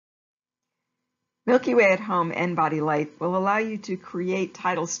Milky Way at Home Nbody Lite will allow you to create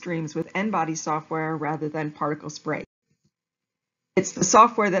tidal streams with Nbody software rather than particle spray. It's the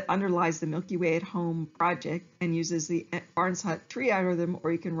software that underlies the Milky Way at Home project and uses the Barnes-Hut tree algorithm,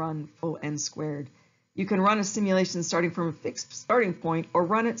 or you can run full N squared. You can run a simulation starting from a fixed starting point or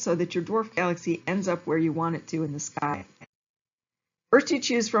run it so that your dwarf galaxy ends up where you want it to in the sky. First, you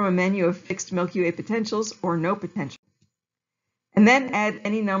choose from a menu of fixed Milky Way potentials or no potential, and then add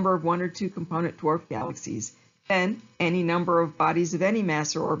any number of 1 or 2 component dwarf galaxies, then any number of bodies of any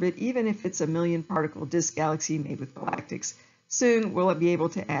mass or orbit, even if it's a million particle disk galaxy made with galactics. Soon we'll be able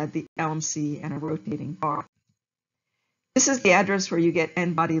to add the LMC and a rotating bar. This is the address where you get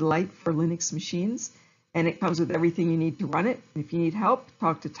Nbody Lite for Linux machines, and it comes with everything you need to run it. If you need help,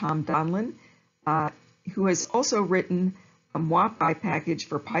 talk to Tom Donlin, who has also written a MilkyWay package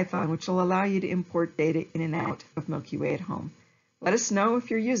for Python, which will allow you to import data in and out of Milky Way at Home. Let us know if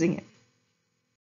you're using it.